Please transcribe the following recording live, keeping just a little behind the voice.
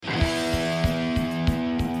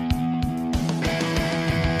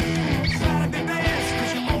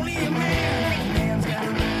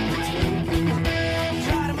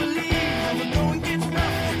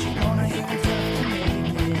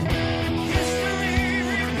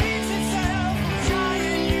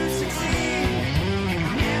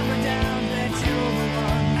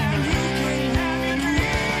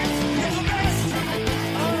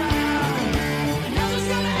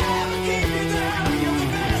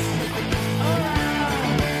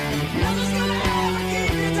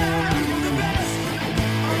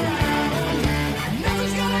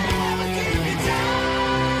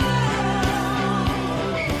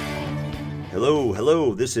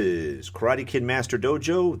Hello, this is Karate Kid Master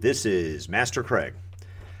Dojo. This is Master Craig.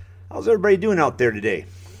 How's everybody doing out there today?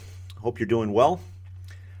 Hope you're doing well.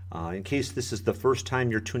 In case this is the first time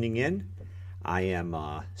you're tuning in, I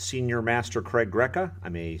am Senior Master Craig Greca.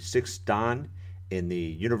 I'm a 6th Dan in the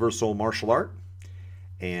Universal Martial Art.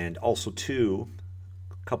 And also, too,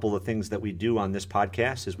 a couple of things that we do on this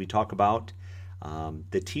podcast is we talk about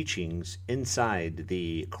the teachings inside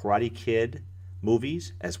the Karate Kid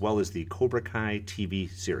movies as well as the Cobra Kai TV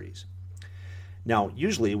series. Now,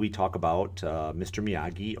 usually we talk about Mr.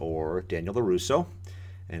 Miyagi or Daniel LaRusso,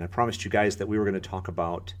 and I promised you guys that we were going to talk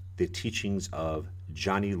about the teachings of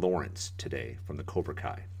Johnny Lawrence today from the Cobra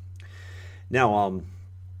Kai. Now,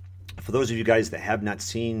 for those of you guys that have not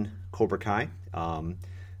seen Cobra Kai,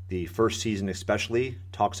 the first season especially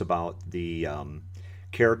talks about the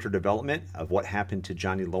character development of what happened to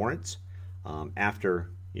Johnny Lawrence after,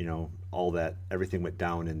 all that, everything went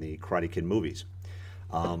down in the Karate Kid movies.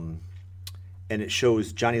 And it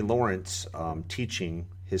shows Johnny Lawrence teaching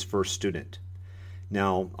his first student.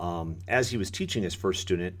 Now, as he was teaching his first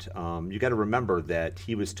student, you got to remember that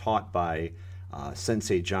he was taught by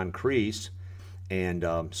Sensei John Kreese, and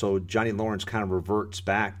so Johnny Lawrence kind of reverts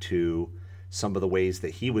back to some of the ways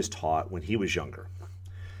that he was taught when he was younger.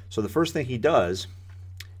 So the first thing he does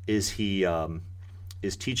is he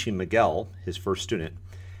is teaching Miguel, his first student,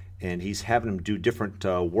 and he's having him do different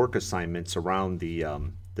work assignments around the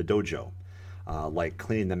dojo, like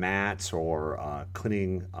cleaning the mats or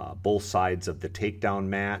cleaning both sides of the takedown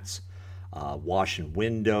mats, washing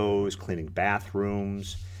windows, cleaning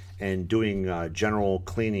bathrooms, and doing general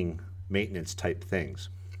cleaning maintenance type things.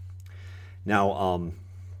 Now,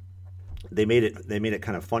 they made it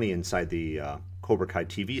kind of funny inside the Cobra Kai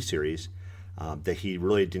TV series that he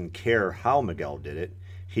really didn't care how Miguel did it.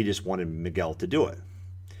 He just wanted Miguel to do it.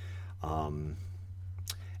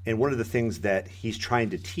 And one of the things that he's trying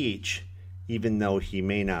to teach, even though he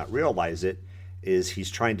may not realize it, is he's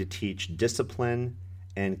trying to teach discipline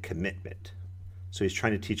and commitment. So he's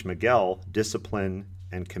trying to teach Miguel discipline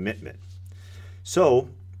and commitment. So,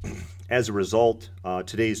 as a result,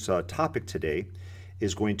 today's topic today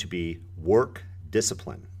is going to be work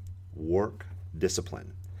discipline. Work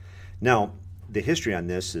discipline. Now, the history on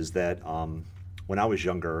this is that when I was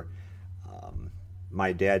younger,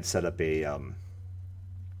 my dad set up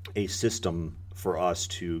a system for us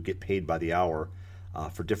to get paid by the hour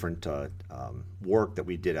for different work that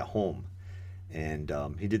we did at home. And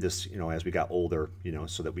he did this, as we got older,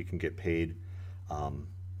 so that we can get paid. A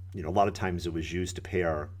lot of times it was used to pay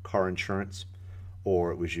our car insurance,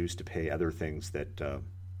 or it was used to pay other things that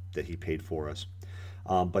he paid for us.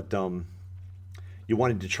 But you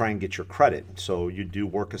wanted to try and get your credit, so you'd do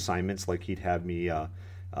work assignments like he'd have me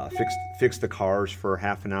fix the cars for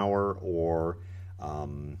half an hour, or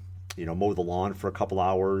mow the lawn for a couple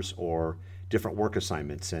hours, or different work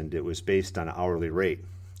assignments, and it was based on an hourly rate.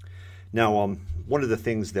 Now, one of the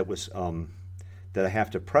things that was that I have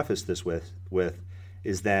to preface this with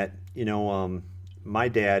is that my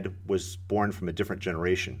dad was born from a different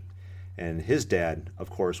generation, and his dad, of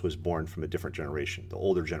course, was born from a different generation, the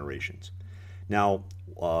older generations. Now,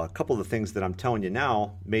 a couple of the things that I'm telling you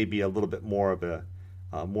now may be a little bit more of a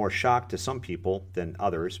more shock to some people than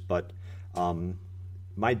others, but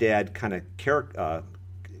my dad kind of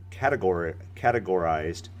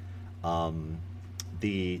categorized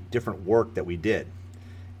the different work that we did.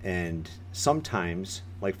 And sometimes,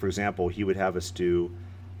 like for example, he would have us do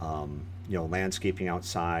landscaping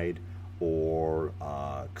outside, or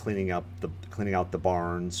cleaning out the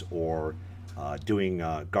barns, or doing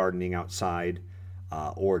gardening outside,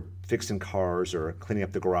 or fixing cars, or cleaning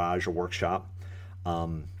up the garage or workshop.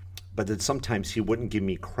 But then sometimes he wouldn't give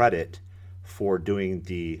me credit for doing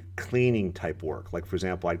the cleaning type work. Like for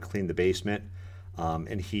example, I'd clean the basement,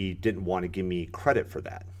 and he didn't want to give me credit for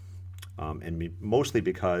that. Mostly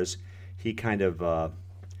because he kind of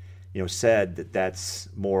said that that's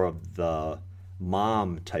more of the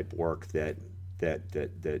mom type work that's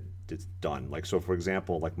done. Like, so for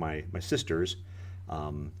example, like my sisters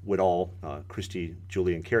would all, Christy,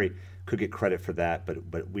 Julie, and Carrie, could get credit for that,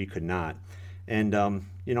 but we could not. And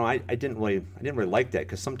I didn't really like that,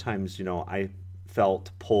 because sometimes I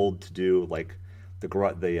felt pulled to do like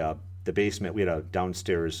the basement. We had a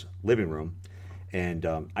downstairs living room, and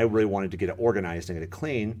I really wanted to get it organized and get it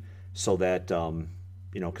clean, so that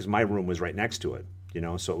because my room was right next to it.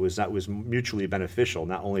 So it was mutually beneficial.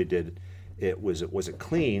 Not only did was it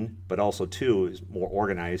clean, but also too, it was more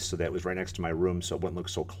organized, so that it was right next to my room, so it wouldn't look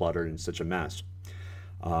so cluttered and such a mess.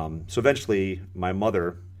 So eventually, my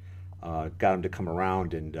mother got him to come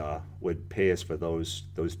around and would pay us for those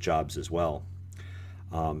jobs as well.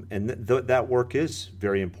 That work is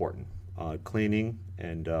very important. Cleaning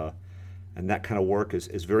and that kind of work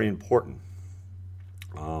is very important.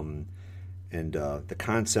 The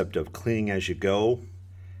concept of cleaning as you go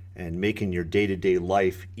and making your day-to-day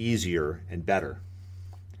life easier and better.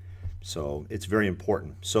 So it's very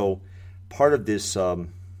important. So part of this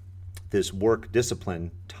this work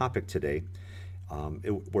discipline topic today,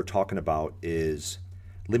 we're talking about is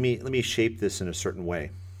let me shape this in a certain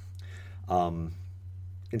way.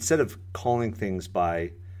 Instead of calling things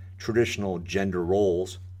by traditional gender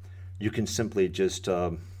roles, you can simply just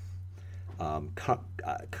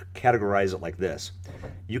categorize it like this.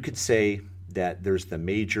 You could say that there's the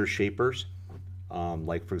major shapers.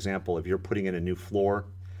 Like, for example, if you're putting in a new floor,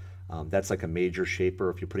 that's like a major shaper.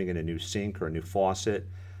 If you're putting in a new sink or a new faucet,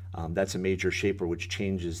 that's a major shaper, which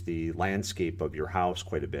changes the landscape of your house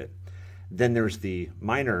quite a bit. Then there's the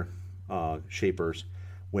minor shapers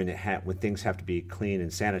when things have to be clean and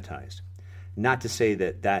sanitized. Not to say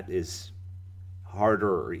that that is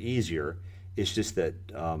harder or easier. It's just that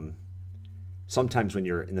sometimes when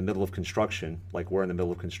you're in the middle of construction, like we're in the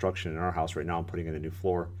middle of construction in our house right now, I'm putting in a new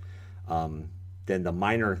floor, then the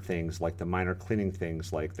minor things, like the minor cleaning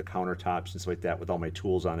things, like the countertops and stuff like that with all my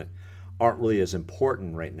tools on it, aren't really as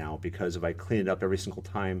important right now, because if I clean it up every single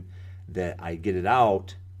time that I get it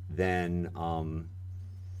out, then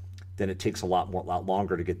it takes a lot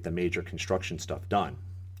longer to get the major construction stuff done.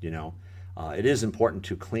 It is important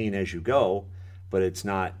to clean as you go, but it's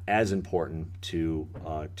not as important to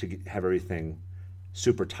have everything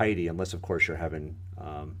super tidy, unless of course you're having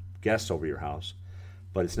guests over your house.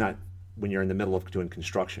 But it's not when you're in the middle of doing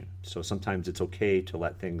construction. So sometimes it's okay to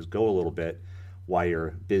let things go a little bit while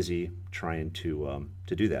you're busy trying to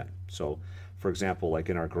do that. So, for example, like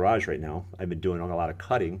in our garage right now, I've been doing a lot of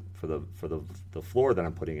cutting for the floor that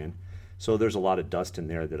I'm putting in. So there's a lot of dust in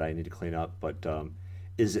there that I need to clean up. But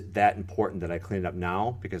is it that important that I clean it up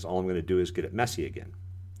now? Because all I'm going to do is get it messy again.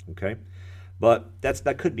 Okay, but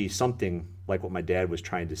that could be something like what my dad was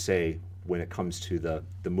trying to say when it comes to the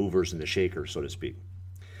movers and the shakers, so to speak.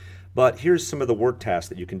 But here's some of the work tasks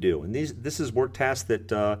that you can do, and this is work tasks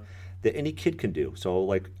that any kid can do. So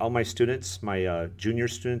like all my students, my junior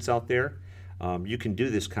students out there, you can do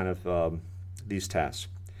this kind of these tasks.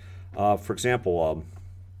 For example,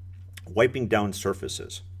 wiping down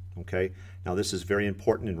surfaces. Okay, now this is very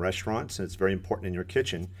important in restaurants, and it's very important in your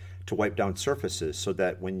kitchen to wipe down surfaces so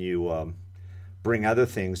that when you bring other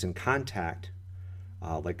things in contact,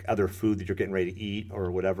 like other food that you're getting ready to eat or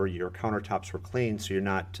whatever, your countertops were clean, so you're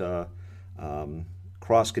not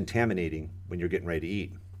cross-contaminating when you're getting ready to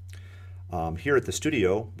eat. Here at the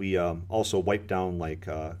studio, we also wipe down like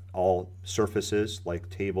all surfaces, like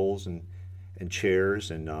tables and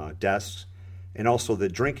chairs and desks, and also the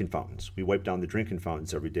drinking fountains. We wipe down the drinking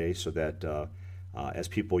fountains every day so that as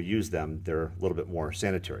people use them, they're a little bit more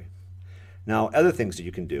sanitary. Now, other things that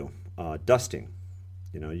you can do, dusting.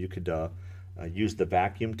 You could use the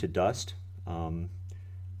vacuum to dust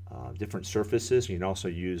different surfaces. You can also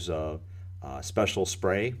use a special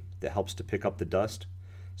spray that helps to pick up the dust,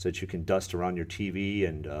 so that you can dust around your TV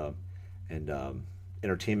and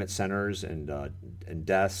entertainment centers and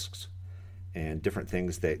desks and different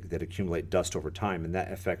things that accumulate dust over time, and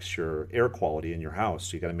that affects your air quality in your house.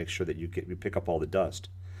 So you got to make sure that you pick up all the dust.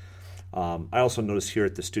 I also notice here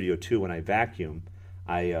at the studio too, when I vacuum,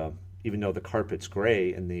 I even though the carpet's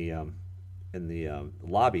gray in the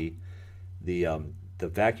lobby, the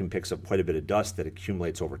vacuum picks up quite a bit of dust that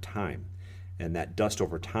accumulates over time, and that dust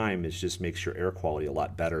over time just makes your air quality a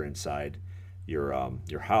lot better inside your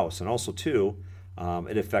house. And also too,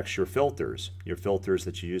 it affects your filters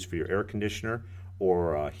that you use for your air conditioner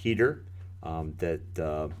or heater.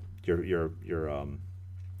 That your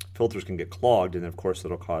filters can get clogged, and of course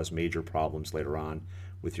that'll cause major problems later on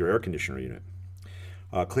with your air conditioner unit.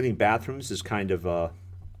 Cleaning bathrooms is kind of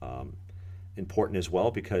important as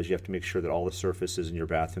well, because you have to make sure that all the surfaces in your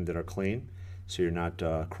bathroom that are clean, so you're not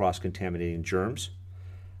cross-contaminating germs.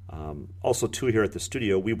 Also too, here at the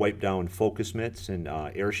studio, we wipe down focus mitts and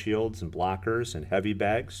air shields and blockers and heavy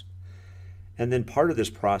bags. And then part of this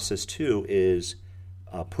process too is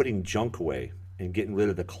putting junk away and getting rid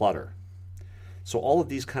of the clutter. So all of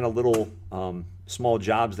these kind of little small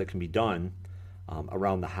jobs that can be done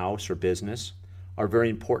around the house or business are very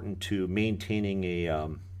important to maintaining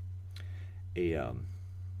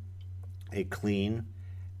a clean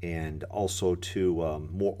and also to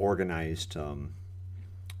more organized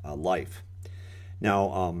life.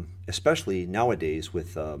 Now, especially nowadays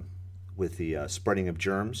with the spreading of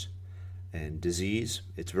germs and disease,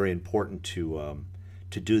 it's very important to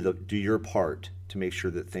do your part to make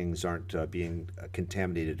sure that things aren't being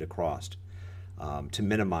contaminated across. to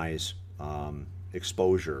minimize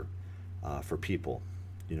exposure for people.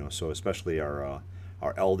 So especially our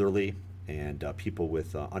elderly and people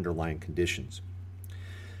with underlying conditions.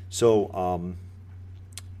 So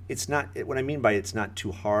it's not, what I mean by it's not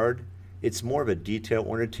too hard, it's more of a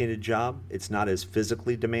detail-oriented job. It's not as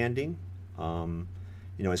physically demanding,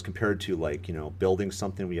 as compared to building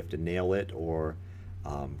something where you have to nail it, or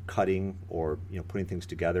cutting, or putting things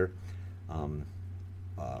together,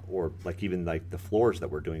 or even the floors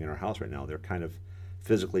that we're doing in our house right now. They're kind of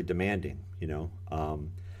physically demanding,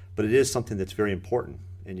 but it is something that's very important,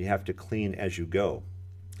 and you have to clean as you go.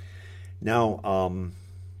 Now,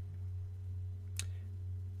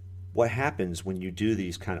 what happens when you do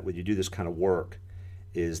this kind of work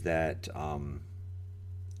is that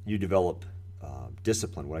you develop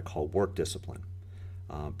discipline, what I call work discipline,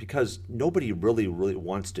 because nobody really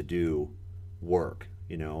wants to do work.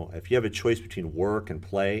 If you have a choice between work and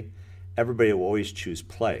play, everybody will always choose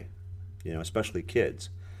play, especially kids.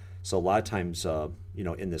 So a lot of times,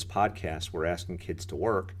 in this podcast, we're asking kids to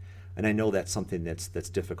work, and I know that's something that's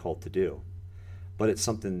difficult to do, but it's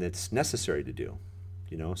something that's necessary to do.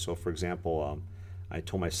 So for example, I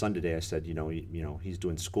told my son today, I said, he's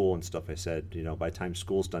doing school and stuff. I said, by the time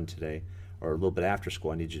school's done today, or a little bit after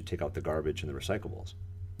school, I need you to take out the garbage and the recyclables,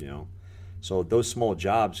 So those small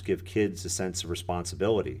jobs give kids a sense of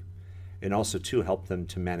responsibility, and also too help them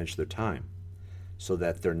to manage their time, so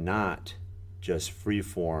that they're not just free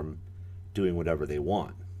form doing whatever they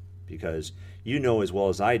want. Because as well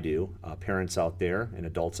as I do, parents out there and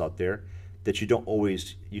adults out there, that you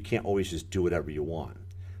can't always just do whatever you want.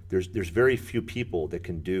 There's very few people that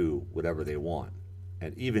can do whatever they want,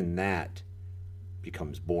 and even that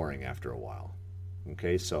becomes boring after a while.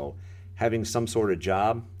 Okay, so having some sort of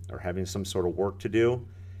job or having some sort of work to do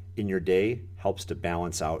in your day helps to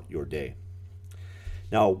balance out your day.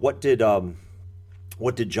 Now, what did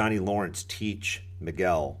Johnny Lawrence teach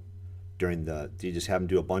Miguel did he just have him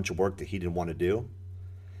do a bunch of work that he didn't want to do?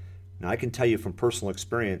 Now, I can tell you from personal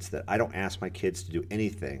experience that I don't ask my kids to do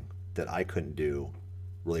anything that I couldn't do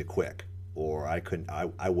really quick, or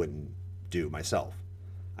I wouldn't do myself.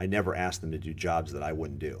 I never ask them to do jobs that I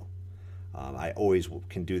wouldn't do. I always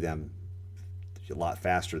can do them a lot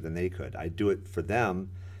faster than they could. I do it for them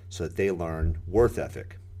so that they learn worth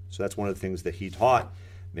ethic. So that's one of the things that he taught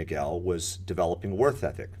Miguel, was developing worth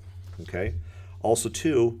ethic. Okay. Also,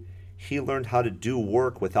 too, he learned how to do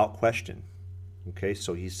work without question. Okay,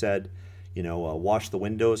 so he said, wash the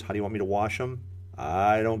windows. How do you want me to wash them?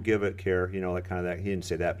 I don't give a care. That kind of that. He didn't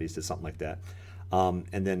say that, but he said something like that. And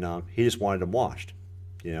then he just wanted them washed.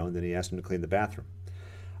 And then he asked him to clean the bathroom.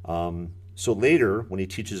 So later, when he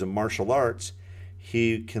teaches him martial arts,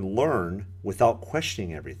 he can learn without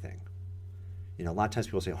questioning everything. A lot of times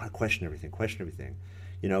people say, "Oh, I question everything."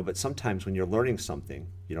 But sometimes when you're learning something,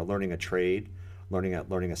 learning a trade, learning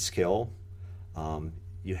a skill,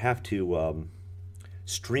 you have to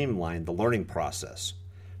streamline the learning process.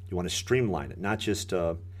 You want to streamline it, not just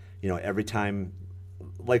every time.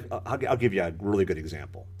 I'll give you a really good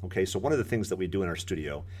example. Okay, so one of the things that we do in our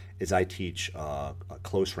studio is I teach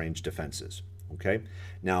close range defenses. Okay,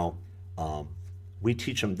 now we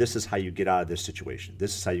teach them, this is how you get out of this situation.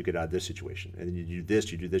 This is how you get out of this situation, and you do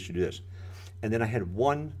this, you do this, you do this. And then I had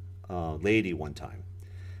one lady one time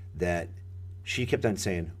that she kept on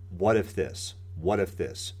saying, "What if this? What if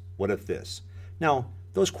this? What if this?" Now,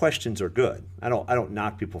 those questions are good. I don't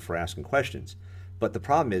knock people for asking questions, but the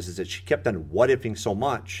problem is that she kept on what-ifing so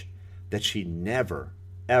much that she never,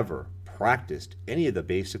 ever practiced any of the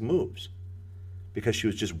basic moves, because she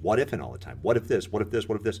was just what-ifing all the time. What if this? What if this?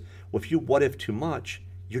 What if this? Well, if you what-if too much,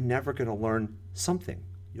 you're never going to learn something.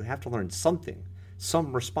 You have to learn something,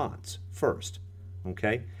 some response first.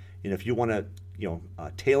 Okay, if you want to,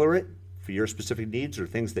 tailor it for your specific needs or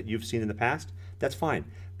things that you've seen in the past, that's fine.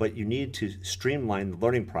 But you need to streamline the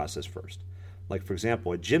learning process first. Like, for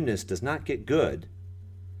example, a gymnast does not get good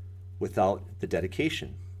without the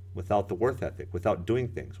dedication, without the worth ethic, without doing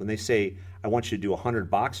things. When they say, "I want you to do 100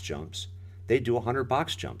 box jumps," they do 100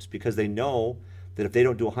 box jumps because they know that if they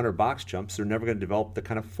don't do 100 box jumps, they're never going to develop the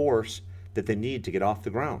kind of force that they need to get off the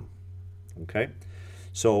ground. Okay?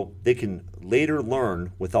 So they can later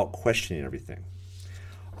learn without questioning everything.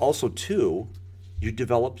 Also, too, you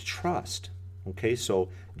develop trust. Okay, so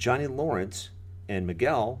Johnny Lawrence and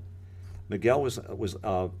Miguel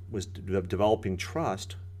was developing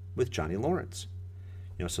trust with Johnny Lawrence.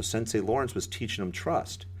 So Sensei Lawrence was teaching him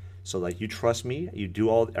trust. So you trust me, you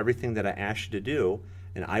do everything that I ask you to do,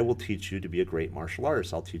 and I will teach you to be a great martial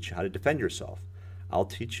artist. I'll teach you how to defend yourself. I'll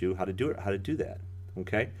teach you how to do that.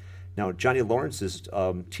 Okay. Now Johnny Lawrence's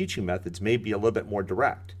teaching methods may be a little bit more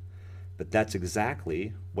direct. But that's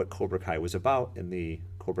exactly what Cobra Kai was about in the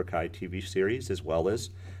Cobra Kai TV series, as well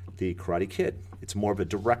as the Karate Kid. It's more of a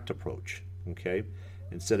direct approach, okay?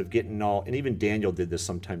 Instead of getting all, and even Daniel did this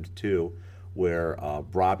sometimes too, where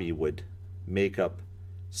Robbie would make up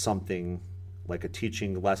something like a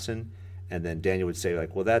teaching lesson, and then Daniel would say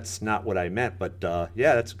like, well, that's not what I meant, but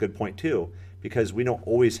yeah, that's a good point too, because we don't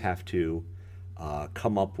always have to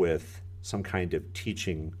come up with some kind of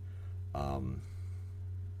teaching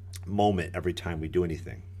moment every time we do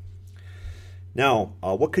anything. Now,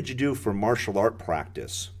 what could you do for martial art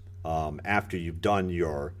practice after you've done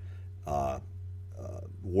your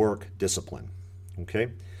work discipline?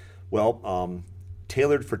 Okay, well,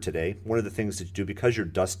 tailored for today, one of the things that you do, because you're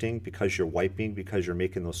dusting, because you're wiping, because you're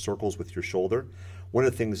making those circles with your shoulder, one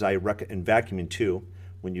of the things I recommend, and vacuuming too,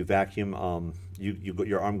 when you vacuum,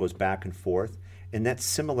 your arm goes back and forth, and that's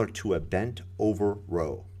similar to a bent over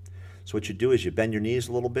row. So what you do is you bend your knees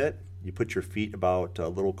a little bit, you put your feet about a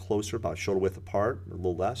little closer, about shoulder width apart, or a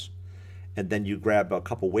little less, and then you grab a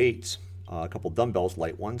couple weights, a couple dumbbells,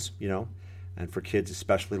 light ones, and for kids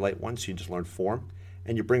especially light ones, so you just learn form,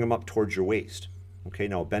 and you bring them up towards your waist. Okay,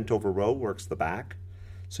 now a bent over row works the back,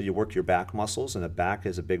 so you work your back muscles, and the back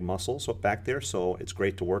is a big muscle so back there, so it's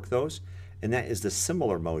great to work those, and that is the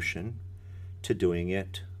similar motion to doing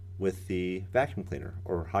it with the vacuum cleaner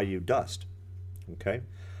or how you dust. Okay.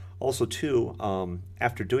 Also, too,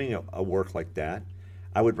 after doing a work like that,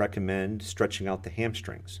 I would recommend stretching out the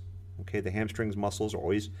hamstrings. Okay, the hamstrings muscles are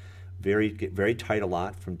always get very tight a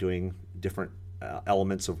lot from doing different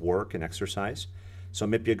elements of work and exercise. So it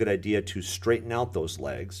might be a good idea to straighten out those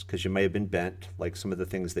legs, because you may have been bent, like some of the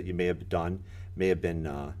things that you may have done may have been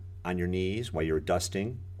on your knees while you were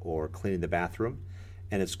dusting or cleaning the bathroom.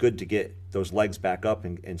 And it's good to get those legs back up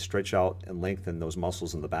and stretch out and lengthen those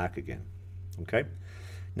muscles in the back again. Okay.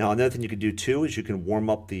 Now, another thing you can do too is you can warm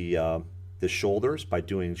up the shoulders by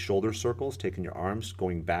doing shoulder circles, taking your arms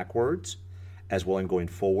going backwards as well and going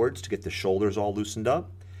forwards to get the shoulders all loosened up.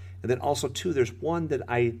 And then also too, there's one that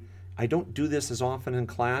I don't do this as often in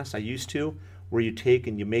class. I used to, where you take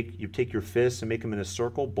your fists and make them in a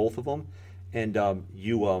circle, both of them, and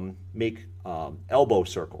you make elbow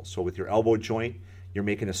circles. So with your elbow joint, you're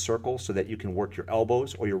making a circle so that you can work your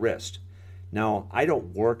elbows or your wrist. Now, I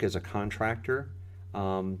don't work as a contractor.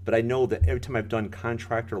 But I know that every time I've done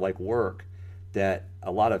contractor-like work, that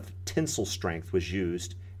a lot of tensile strength was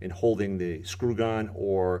used in holding the screw gun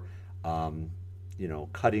or,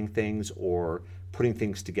 cutting things or putting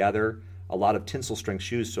things together. A lot of tensile strength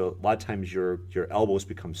used, so a lot of times your elbows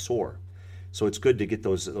become sore. So it's good to get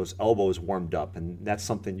those elbows warmed up, and that's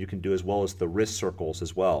something you can do as well as the wrist circles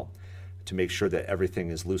as well, to make sure that everything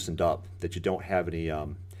is loosened up, that you don't have any.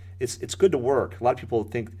 It's good to work. A lot of people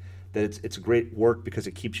think that it's great work because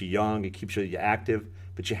it keeps you young, it keeps you active,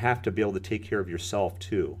 but you have to be able to take care of yourself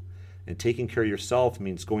too. And taking care of yourself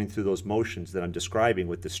means going through those motions that I'm describing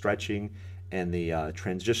with the stretching and the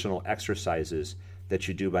transitional exercises that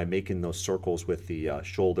you do by making those circles with the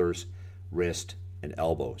shoulders, wrist, and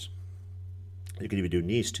elbows. You can even do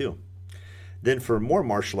knees too. Then for more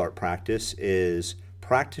martial art practice is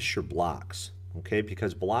practice your blocks, okay?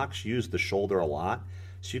 Because blocks use the shoulder a lot.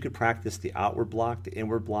 So you could practice the outward block, the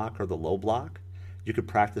inward block, or the low block. You could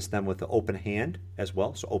practice them with the open hand as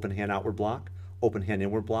well. So open hand outward block, open hand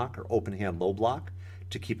inward block, or open hand low block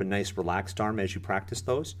to keep a nice relaxed arm as you practice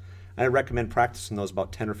those. I recommend practicing those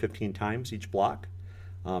about 10 or 15 times each block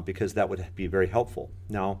because that would be very helpful.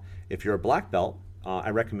 Now, if you're a black belt,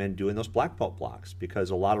 I recommend doing those black belt blocks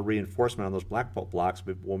because a lot of reinforcement on those black belt blocks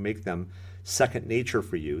will make them second nature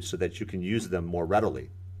for you so that you can use them more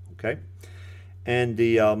readily. Okay? And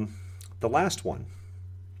the last one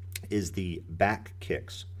is the back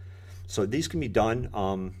kicks. So these can be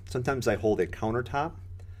done. Sometimes I hold a countertop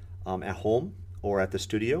at home or at the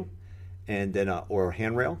studio, and then or a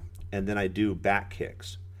handrail, and then I do back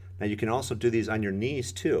kicks. Now you can also do these on your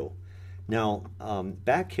knees too. Now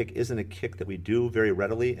back kick isn't a kick that we do very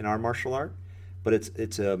readily in our martial art, but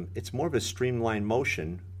it's more of a streamlined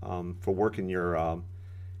motion for working your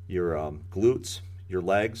glutes, your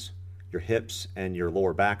legs, your hips, and your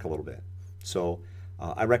lower back a little bit. So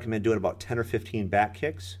I recommend doing about 10 or 15 back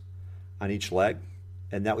kicks on each leg,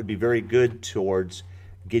 and that would be very good towards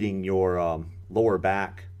getting your lower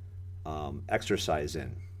back exercise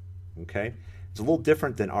in. Okay, it's a little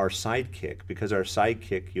different than our side kick because our side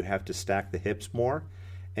kick you have to stack the hips more,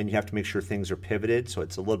 and you have to make sure things are pivoted, so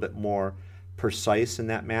it's a little bit more precise in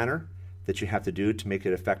that manner that you have to do to make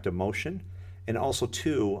it effective motion. And also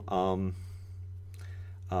too, the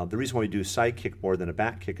reason why we do side kick more than a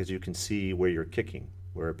back kick is you can see where you're kicking,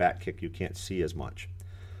 where a back kick you can't see as much.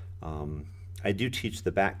 I do teach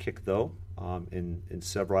the back kick, though, in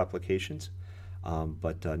several applications,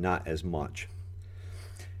 but not as much.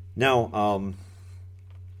 Now,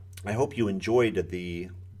 I hope you enjoyed the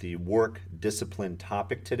work discipline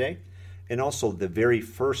topic today, and also the very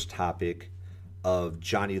first topic of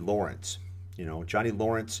Johnny Lawrence. Johnny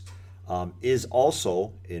Lawrence is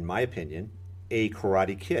also, in my opinion, a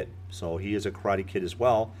Karate Kid. So he is a Karate Kid as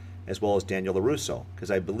well as Daniel LaRusso,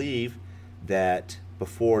 because I believe that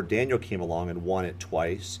before Daniel came along and won it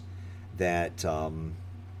twice, that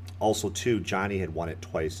also too Johnny had won it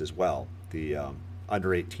twice as well, the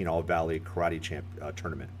under 18 All Valley Karate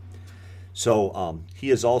tournament. So he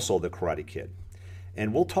is also the Karate Kid.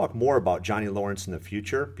 And we'll talk more about Johnny Lawrence in the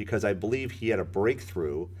future, because I believe he had a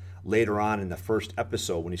breakthrough later on in the first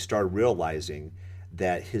episode when he started realizing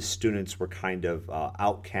that his students were kind of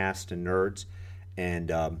outcast and nerds,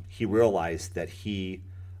 and he realized that he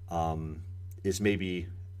is maybe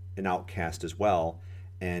an outcast as well,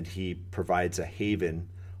 and he provides a haven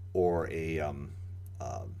or a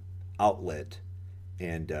outlet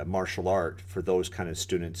and martial art for those kind of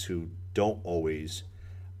students who don't always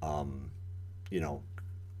are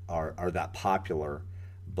that popular,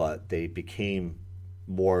 but they became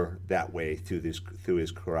more that way through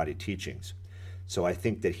his karate teachings. So I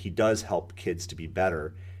think that he does help kids to be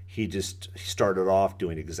better. He just started off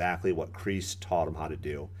doing exactly what Kreese taught him how to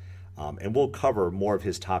do. And we'll cover more of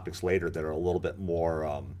his topics later that are a little bit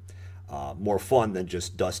more fun than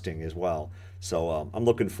just dusting as well. So I'm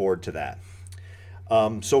looking forward to that.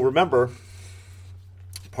 So remember,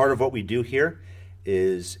 part of what we do here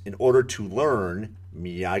is, in order to learn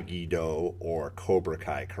Miyagi-Do or Cobra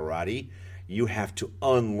Kai karate, you have to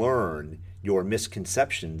unlearn your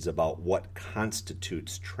misconceptions about what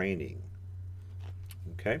constitutes training.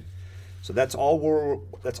 Okay? So that's all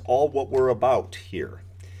what we're about here.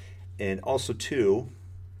 And also too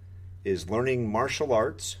is learning martial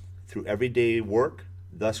arts through everyday work,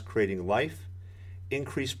 thus creating life,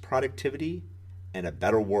 increased productivity, and a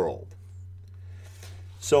better world.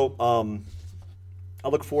 So I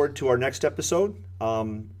look forward to our next episode.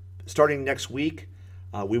 Starting next week,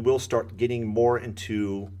 we will start getting more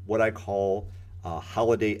into what I call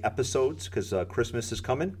holiday episodes, because Christmas is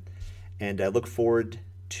coming, and I look forward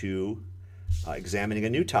to examining a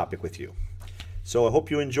new topic with you. So I hope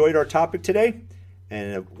you enjoyed our topic today.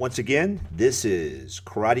 And once again, this is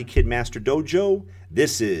Karate Kid Master Dojo.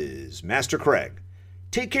 This is Master Craig.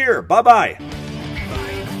 Take care. Bye-bye.